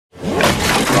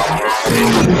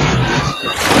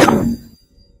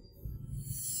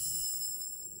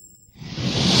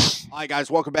Hi guys,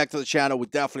 welcome back to the channel. We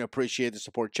definitely appreciate the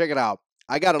support. Check it out.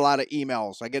 I got a lot of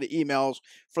emails. I get emails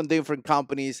from different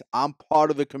companies. I'm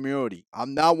part of the community.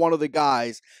 I'm not one of the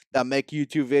guys that make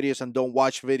YouTube videos and don't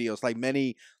watch videos like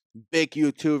many big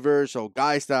YouTubers or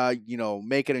guys that,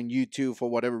 make it on YouTube for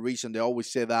whatever reason. They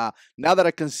always say that. Not that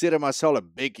I consider myself a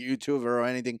big YouTuber or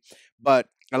anything, but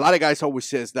a lot of guys always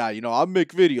says that, I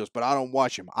make videos, but I don't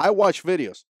watch them. I watch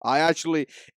videos. I actually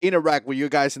interact with you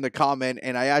guys in the comment,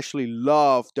 and I actually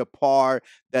love the part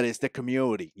that is the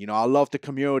community. I love the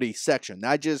community section,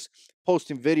 not just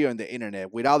posting video on the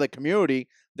internet. Without the community,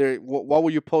 what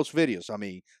will you post videos? I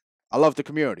mean, I love the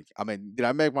community. I mean, did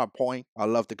I make my point? I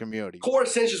love the community. Core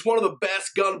Cinch is one of the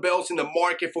best gun belts in the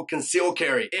market for concealed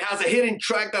carry. It has a hidden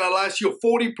track that allows you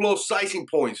 40 plus sizing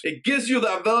points. It gives you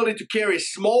the ability to carry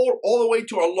small all the way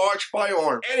to a large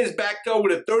firearm. And it's backed up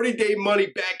with a 30-day money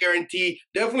back guarantee.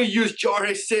 Definitely use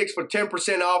JH6 for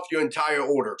 10% off your entire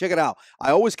order. Check it out.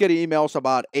 I always get emails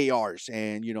about ARs,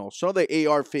 and some of the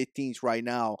AR-15s right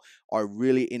now are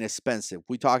really inexpensive.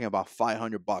 We're talking about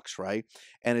 $500, right?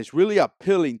 And it's really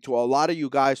appealing to a lot of you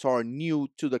guys who are new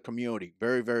to the community,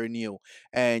 very, very new.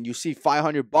 And you see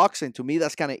 $500, and to me,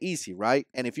 that's kind of easy, right?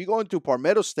 And if you go into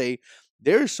Palmetto State,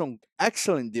 there's some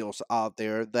excellent deals out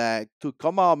there that could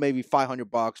come out maybe $500,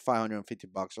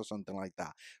 $550 or something like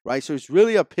that, right? So it's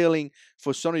really appealing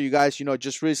for some of you guys.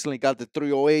 Just recently got the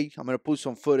 308. I'm going to put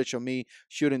some footage of me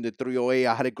shooting the 308.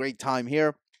 I had a great time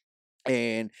here.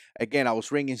 And again, I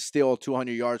was ringing still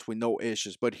 200 yards with no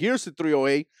issues. But here's the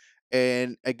 308.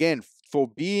 And again, for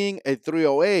being a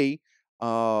 308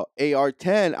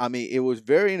 AR-10, I mean, it was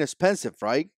very inexpensive,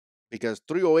 right? Because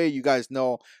 308, you guys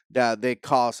know that they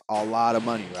cost a lot of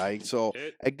money, right? So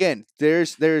again,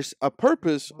 there's a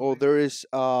purpose, or there is,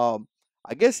 I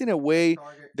guess in a way,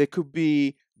 there could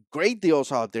be great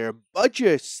deals out there,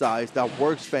 budget size that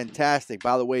works fantastic.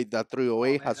 By the way, that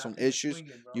 308 has some issues.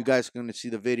 You guys are going to see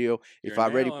the video. If I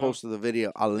already posted the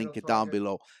video, I'll link it down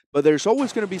below. But there's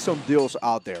always going to be some deals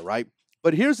out there, right?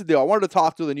 But here's the deal. I wanted to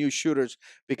talk to the new shooters,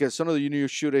 because some of the new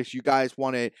shooters, you guys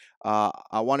wanted,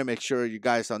 I want to make sure you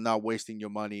guys are not wasting your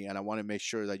money, and I want to make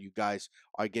sure that you guys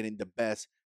are getting the best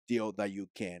deal that you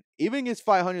can. Even if it's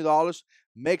 $500,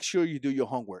 make sure you do your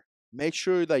homework. Make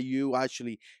sure that you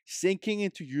actually sinking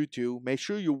into YouTube. Make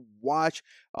sure you watch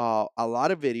a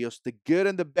lot of videos, the good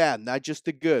and the bad, not just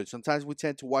the good. Sometimes we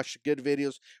tend to watch the good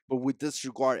videos, but we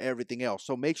disregard everything else.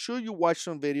 So make sure you watch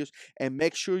some videos, and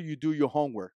make sure you do your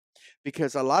homework,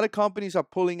 because a lot of companies are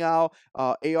pulling out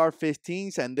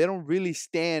AR-15s, and they don't really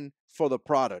stand for the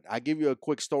product. I'll give you a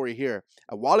quick story here.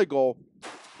 A while ago,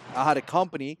 I had a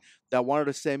company that wanted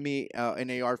to send me an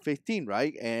AR-15,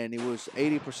 right? And it was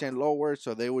 80% lower,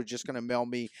 so they were just going to mail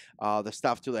me the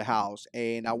stuff to the house.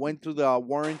 And I went through the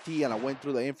warranty, and I went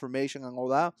through the information and all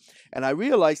that, and I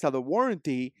realized that the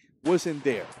warranty wasn't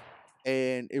there.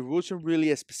 And it wasn't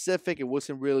really specific. It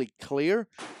wasn't really clear.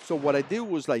 So what I did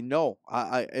was like, no,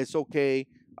 it's okay.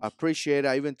 I appreciate it.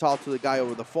 I even talked to the guy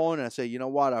over the phone, and I said, you know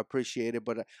what, I appreciate it,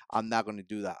 but I'm not going to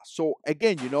do that. So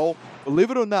again,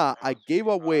 believe it or not, I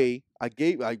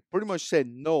pretty much said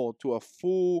no to a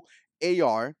full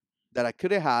AR that I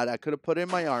could have had. I could have put in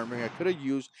my armory. I could have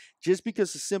used, just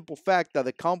because the simple fact that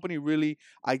the company really,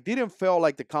 I didn't feel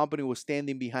like the company was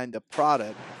standing behind the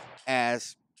product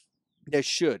as they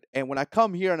should. And when I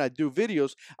come here and I do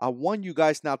videos, I want you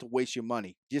guys not to waste your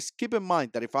money. Just keep in mind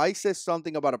that if I say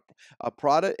something about a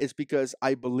product, it's because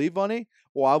I believe on it,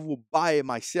 or I will buy it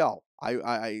myself.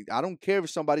 I don't care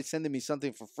if somebody's sending me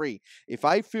something for free. If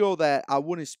I feel that I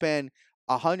wouldn't spend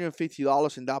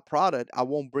 $150 in that product, I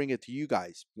won't bring it to you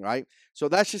guys, right? So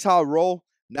that's just how I roll.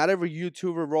 Not every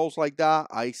YouTuber rolls like that.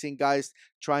 I seen guys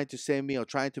trying to send me or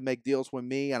trying to make deals with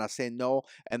me, and I say no.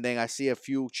 And then I see a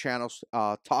few channels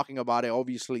talking about it.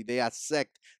 Obviously, they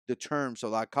accept the terms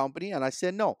of that company, and I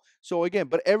said no. So again,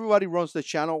 but everybody runs the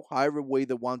channel however way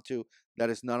they want to. That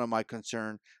is none of my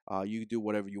concern. You do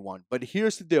whatever you want. But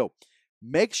here's the deal.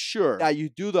 Make sure that you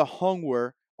do the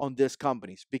homework on these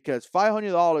companies, because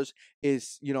 $500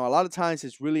 is, a lot of times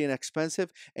it's really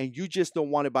inexpensive, and you just don't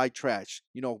want to buy trash.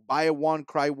 Buy it one,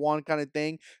 cry one kind of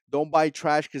thing. Don't buy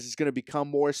trash, because it's going to become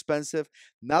more expensive.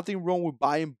 Nothing wrong with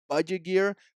buying budget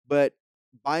gear, but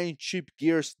buying cheap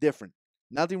gear is different.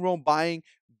 Nothing wrong buying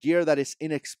gear that is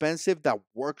inexpensive, that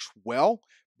works well,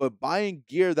 but buying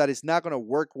gear that is not going to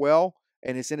work well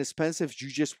and it's inexpensive,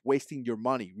 you're just wasting your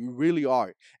money. You really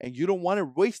are. And you don't want to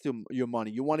waste your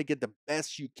money. You want to get the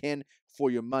best you can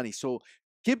for your money. So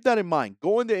Keep that in mind.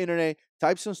 Go on the internet,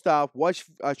 type some stuff, watch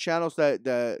channels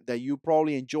that you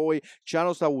probably enjoy,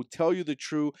 channels that will tell you the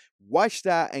truth. Watch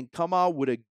that and come out with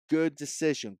a good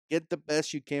decision. Get the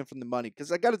best you can from the money.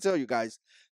 Because I got to tell you guys,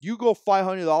 you go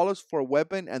 $500 for a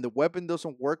weapon and the weapon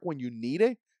doesn't work when you need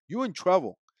it, you're in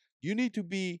trouble. You need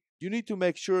to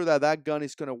make sure that that gun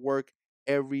is going to work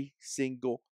every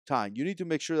single time. You need to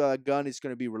make sure that that gun is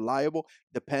going to be reliable,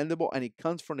 dependable, and it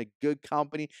comes from a good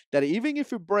company that even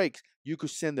if it breaks, you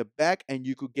could send it back and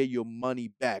you could get your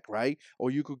money back, right? Or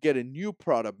you could get a new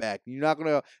product back. You're not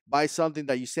gonna buy something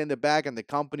that you send it back and the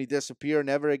company disappear.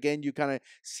 Never again you kind of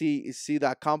see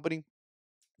that company.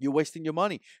 You're wasting your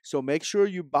money. So make sure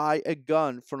you buy a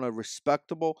gun from a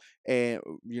respectable and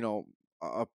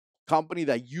a company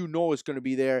that you know is going to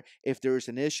be there if there is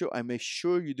an issue, and make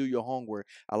sure you do your homework.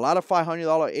 A lot of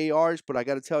 $500 ARs, but I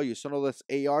got to tell you, some of those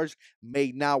ARs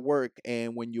may not work.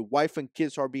 And when your wife and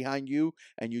kids are behind you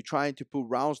and you're trying to put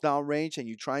rounds down range and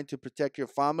you're trying to protect your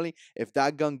family, if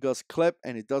that gun goes clip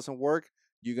and it doesn't work,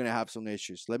 you're going to have some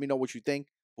issues. Let me know what you think.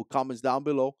 Put comments down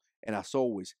below. And as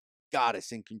always, God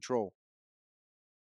is in control.